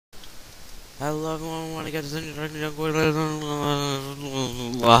Hello everyone, want to get this introduction?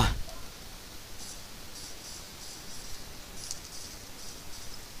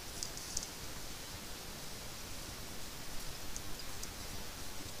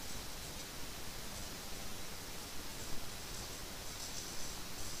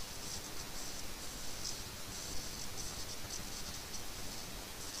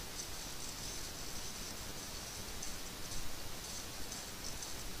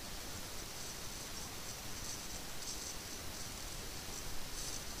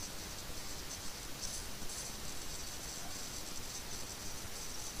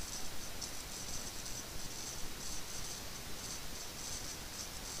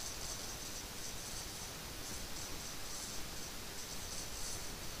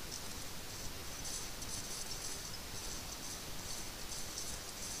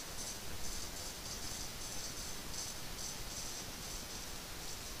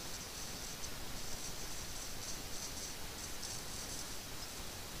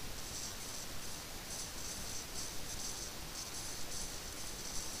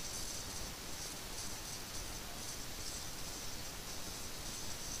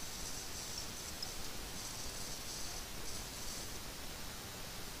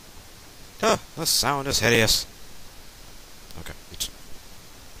 The sound is hideous. Okay.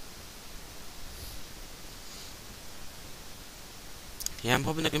 Yeah, I'm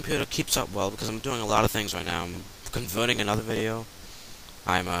hoping the computer keeps up well because I'm doing a lot of things right now. I'm converting another video.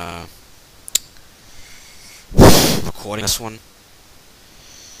 I'm recording this one.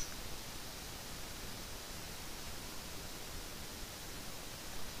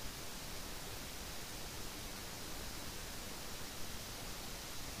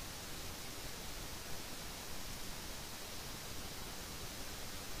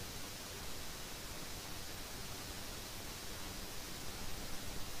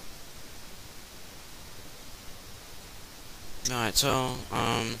 Alright, so,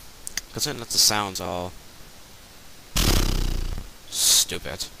 considering that the sound's all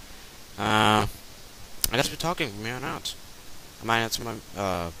stupid, I guess we're talking from here on out. I might add some,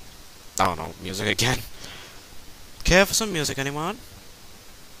 I don't know, music again. Care for some music, anyone?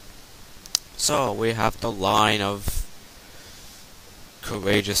 So, we have the line of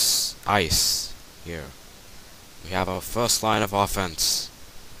courageous ice here. We have our first line of offense.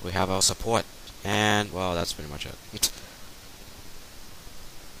 We have our support. And, well, that's pretty much it.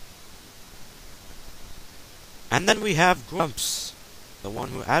 And then we have Grumps, the one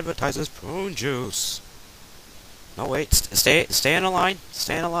who advertises prune juice. No, wait, stay in a line.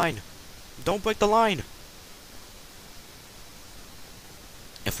 Stay in a line. Don't break the line.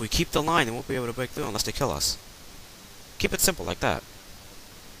 If we keep the line, they won't be able to break through unless they kill us. Keep it simple like that.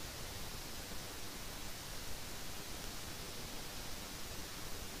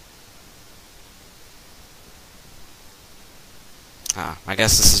 I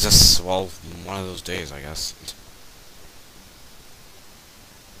guess this is just, well, one of those days, I guess.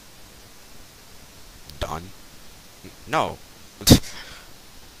 Done? No.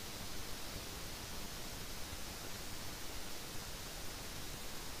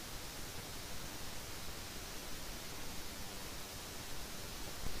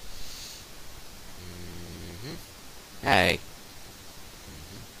 Hey.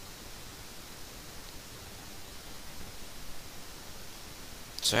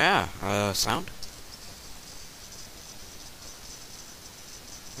 So yeah, sound?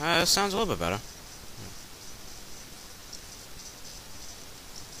 Sounds a little bit better.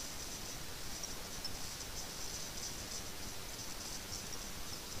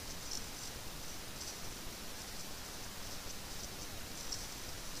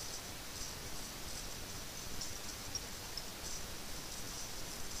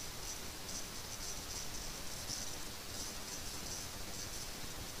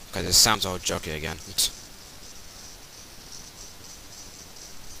 Because it sounds all jokey again.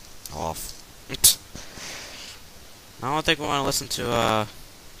 Off. I don't think we want to listen to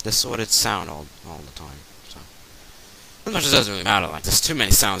distorted sound all the time. So as much as it doesn't really matter, like there's too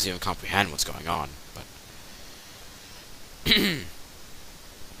many sounds to even comprehend what's going on. But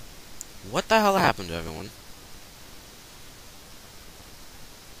what the hell happened to everyone?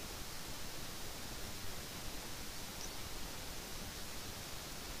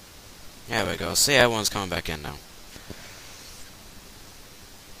 There we go. See, everyone's coming back in now.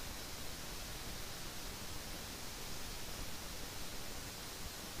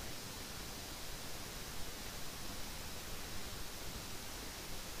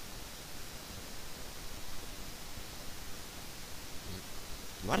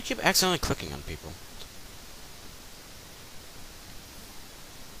 Why do you keep accidentally clicking on people?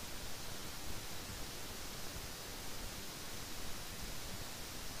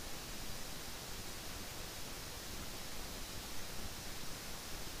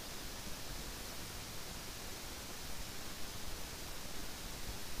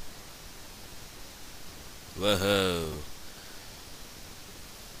 Woohoo.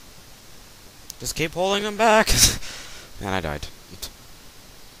 Just keep holding them back. And I died.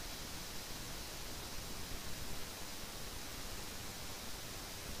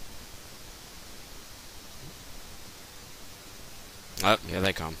 Oh, here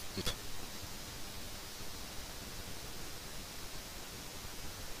they come.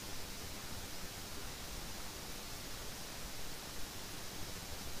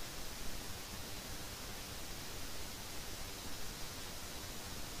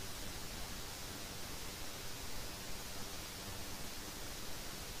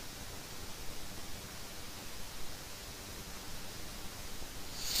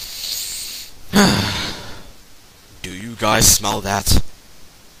 Do you guys smell that?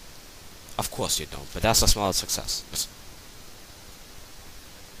 Of course you don't, but that's the smell of success.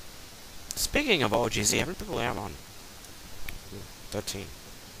 Speaking of OGZ, how many people am on? 13.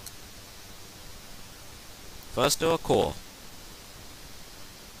 First door, cool.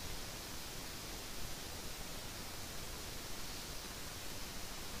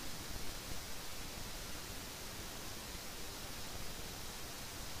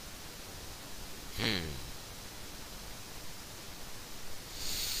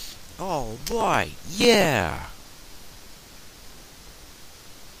 Oh boy, yeah!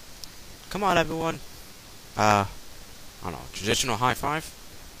 Come on, everyone. I don't know, traditional high five?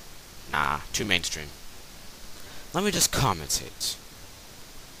 Nah, too mainstream. Let me just commentate.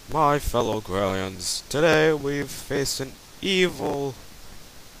 My fellow Graalians, today we face an evil...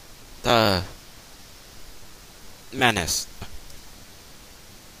 menace.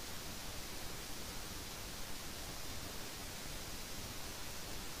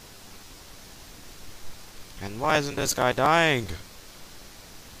 And why isn't this guy dying?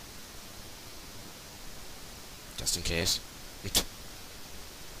 Just in case. I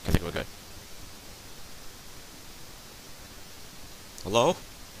think we're good. Hello?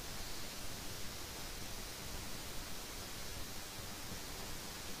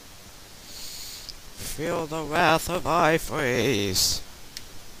 Feel the wrath of iFreeze.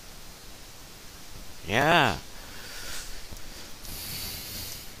 Yeah.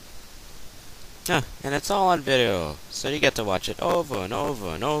 And it's all on video, so you get to watch it over and over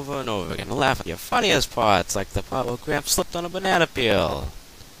and over and over again and laugh at your funniest parts, like the part where Gramps slipped on a banana peel.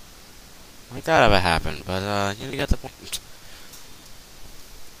 Like that ever happened, but you get the point.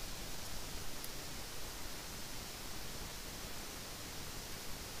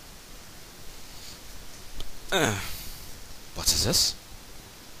 What is this?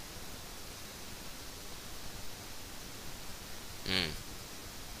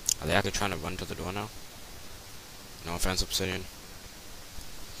 Are they actually trying to run to the door now? No offense, Obsidian.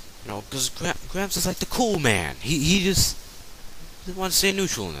 You know, because Gramps is like the cool man. He just wants to stay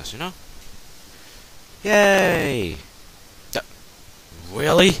neutral in this, you know? Yay!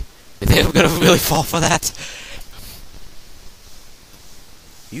 Really? They were gonna really fall for that?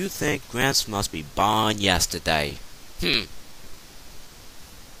 You think Gramps must be born yesterday? I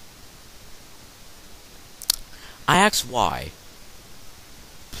asked why.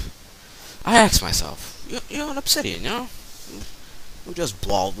 I asked myself, you're an Obsidian, you know? We just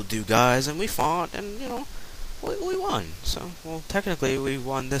brawled with you guys, and we fought, and, you know, we won. So, well, technically, we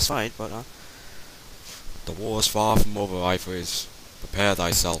won this fight, but, the war is far from over, iFreeze. Prepare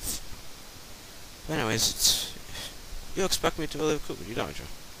thyself. But anyways, you expect me to really recruit with you, don't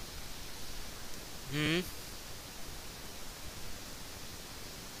you?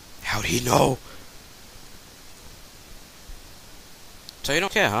 How'd he know? So you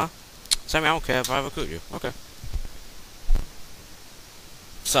don't care, huh? Sammy, I don't care if I recruit you. Okay.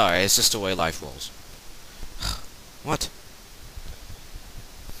 Sorry, it's just the way life rolls. What?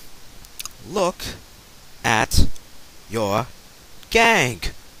 Look at your gang.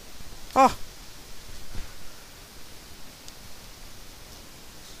 Oh.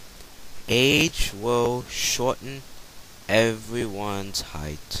 Age will shorten everyone's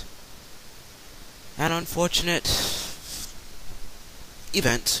height. An unfortunate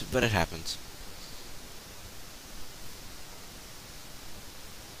event, but it happens.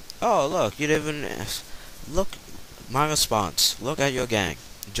 Oh, look, you didn't even... Look, my response. Look at your gang.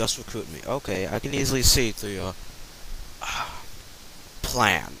 Just recruit me. Okay, I can easily see through your...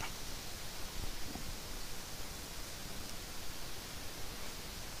 plan.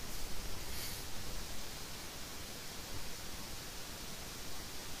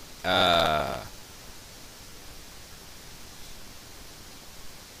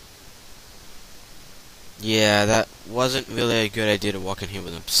 Yeah, that wasn't really a good idea to walk in here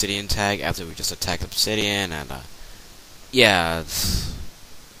with an Obsidian tag after we just attacked Obsidian, and, yeah,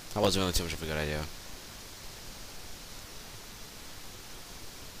 that wasn't really too much of a good idea.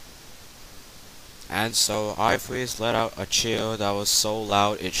 And so iFreeze let out a cheer that was so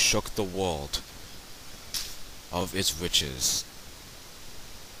loud it shook the world of its riches.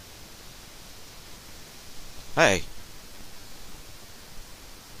 Hey.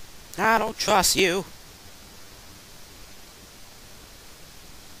 I don't trust you.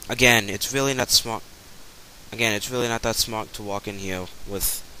 Again, it's really not smart. Again, it's really not that smart to walk in here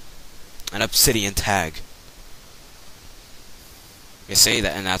with an obsidian tag. You see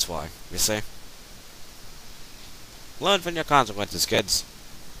that, and that's why. You see? Learn from your consequences, kids.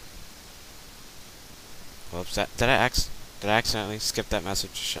 Whoops, did I accidentally skip that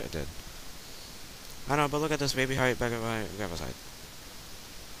message? Shit, I did. I know, but look at this baby heart back at my grandma's side.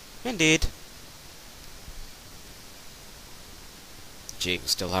 Indeed. Gee, we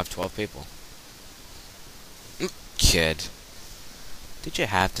still have 12 people. Kid. Did you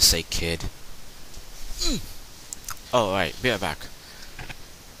have to say kid? Oh, right, be right back.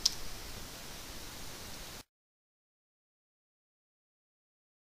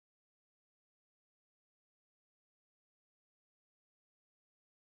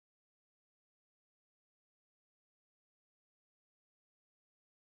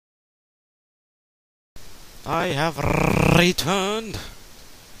 I have returned.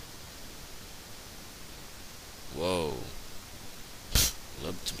 Whoa. A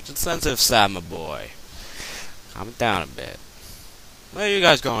little too sensitive side, my boy. Calm it down a bit. Where are you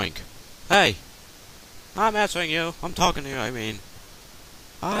guys going? Hey! I'm answering you. I'm talking to you, I mean.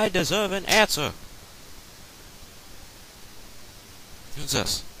 I deserve an answer. Who's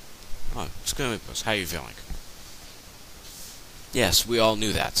this? Oh, Scooby-Puss. How you feeling? Yes, we all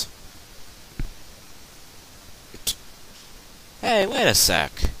knew that. Hey, wait a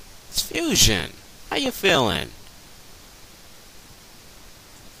sec. It's Fusion. How you feeling?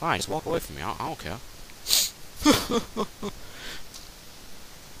 Fine, just walk away from me. I don't care.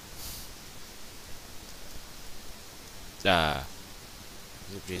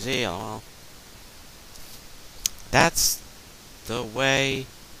 GZ, lol. That's the way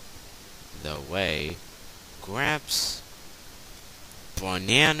Gramps'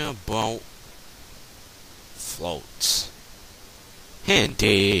 banana boat floats.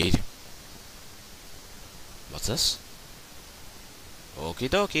 Indeed. What's this? Okie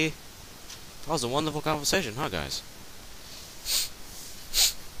dokie. That was a wonderful conversation, huh, guys?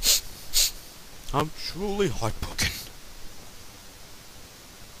 I'm truly heartbroken.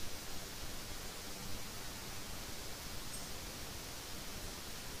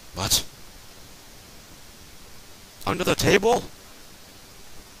 What? Under the table?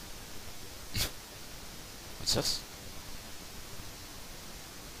 What's this?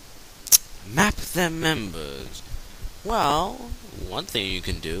 Map their members. Well, one thing you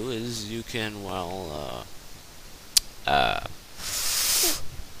can do is you can, well,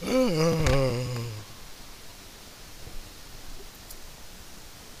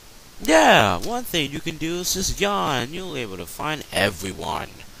 yeah, one thing you can do is just yawn and you'll be able to find everyone.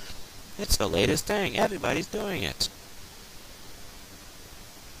 It's the latest thing. Everybody's doing it.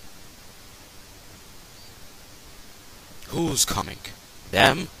 Who's coming?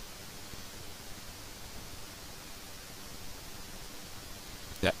 Them?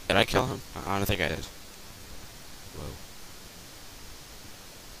 Did I kill him? I don't think I did. Whoa.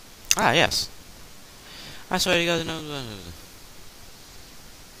 Ah, yes. I swear you guys know.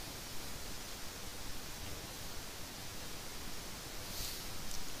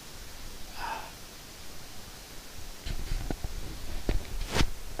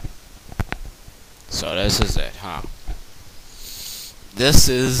 So this is it, huh? This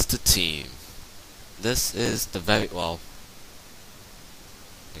is the team. This is the very, well,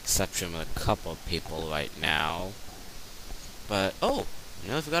 exception with a couple of people right now. But, oh,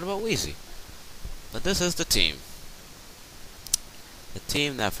 you know, I forgot about Wheezy. But this is the team. The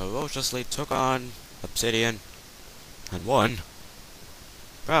team that ferociously took on Obsidian and won.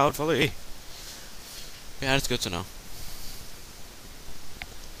 Proudfully. Yeah, it's good to know.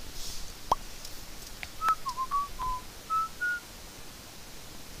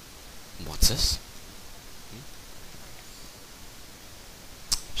 What's this?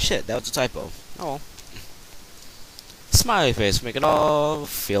 Shit, that was a typo. Oh well. Smiley face, make it all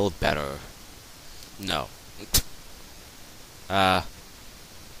feel better. No.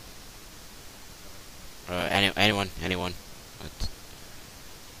 Anyone. But,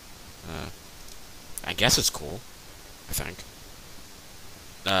 I guess it's cool. I think.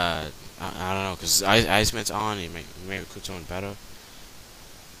 I don't know, cause Iceman's on, he may recruit someone better.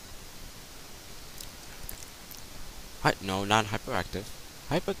 No, not hyperactive.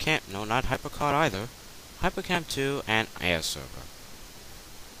 Hypercamp, no, not hypercard either. Hypercamp 2 and air server.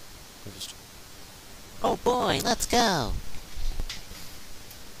 Oh boy, let's go.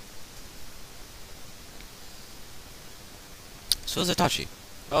 So is Itachi.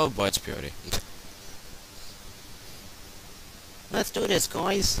 Oh boy, it's Purity. Let's do this,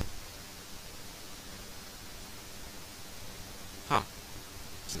 guys. Huh.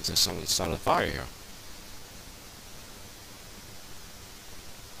 Seems there's someone started a fire here.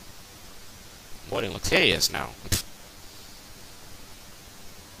 Morning looks hideous now.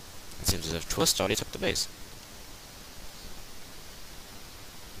 It seems as if Twist already took the base.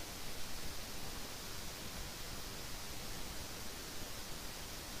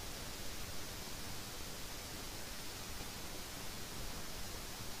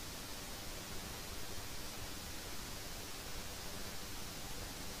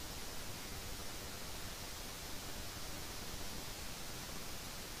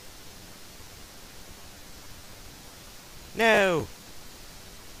 No!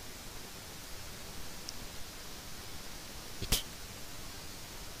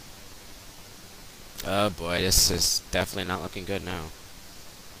 Oh boy, this is definitely not looking good now.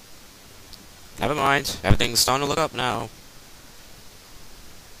 Never mind, everything's starting to look up now.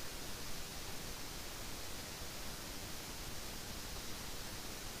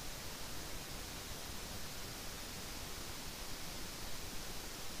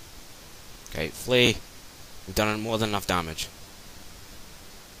 Okay, flee. We've done more than enough damage.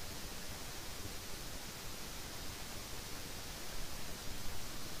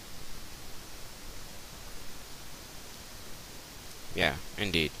 Yeah,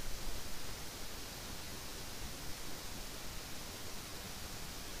 indeed.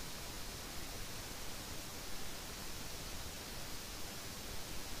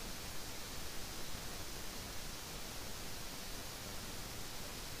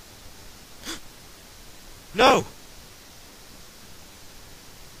 No!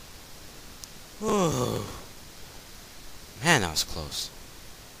 Oh, man, that was close.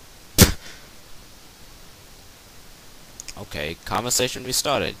 Okay, conversation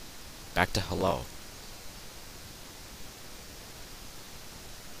restarted. Back to hello.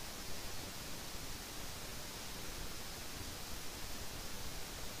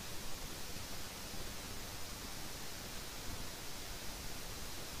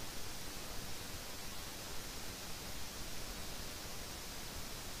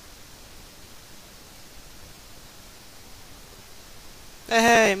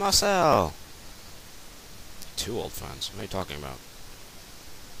 Hey, Marcel! Two old friends. What are you talking about?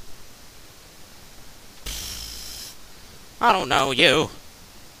 I don't know you.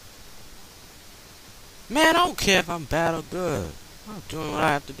 Man, I don't care if I'm bad or good. I'm doing what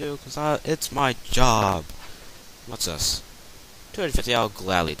I have to do because it's my job. What's this? 250, I'll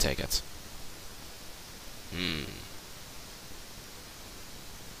gladly take it.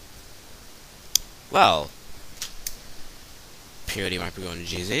 Well, Purity might be going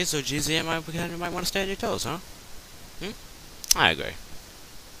to GZ, so GZ might want to stay on your toes, huh? I agree.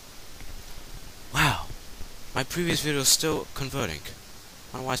 Wow, my previous video is still converting.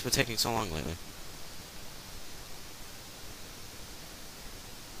 I don't know why it's been taking so long lately.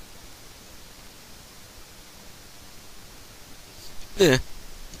 Eh.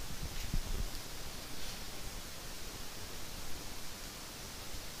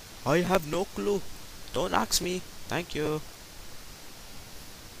 I have no clue. Don't ask me. Thank you.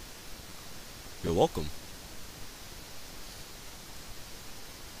 You're welcome.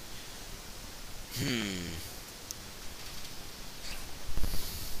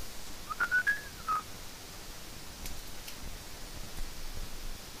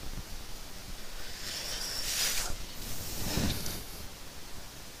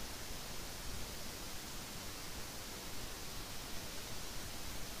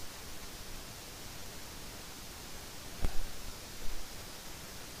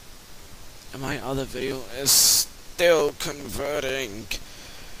 And my other video is still converting.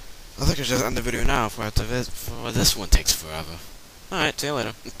 I think I should just end the video now for this one takes forever. Alright, see you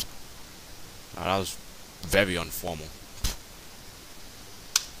later. That was very informal.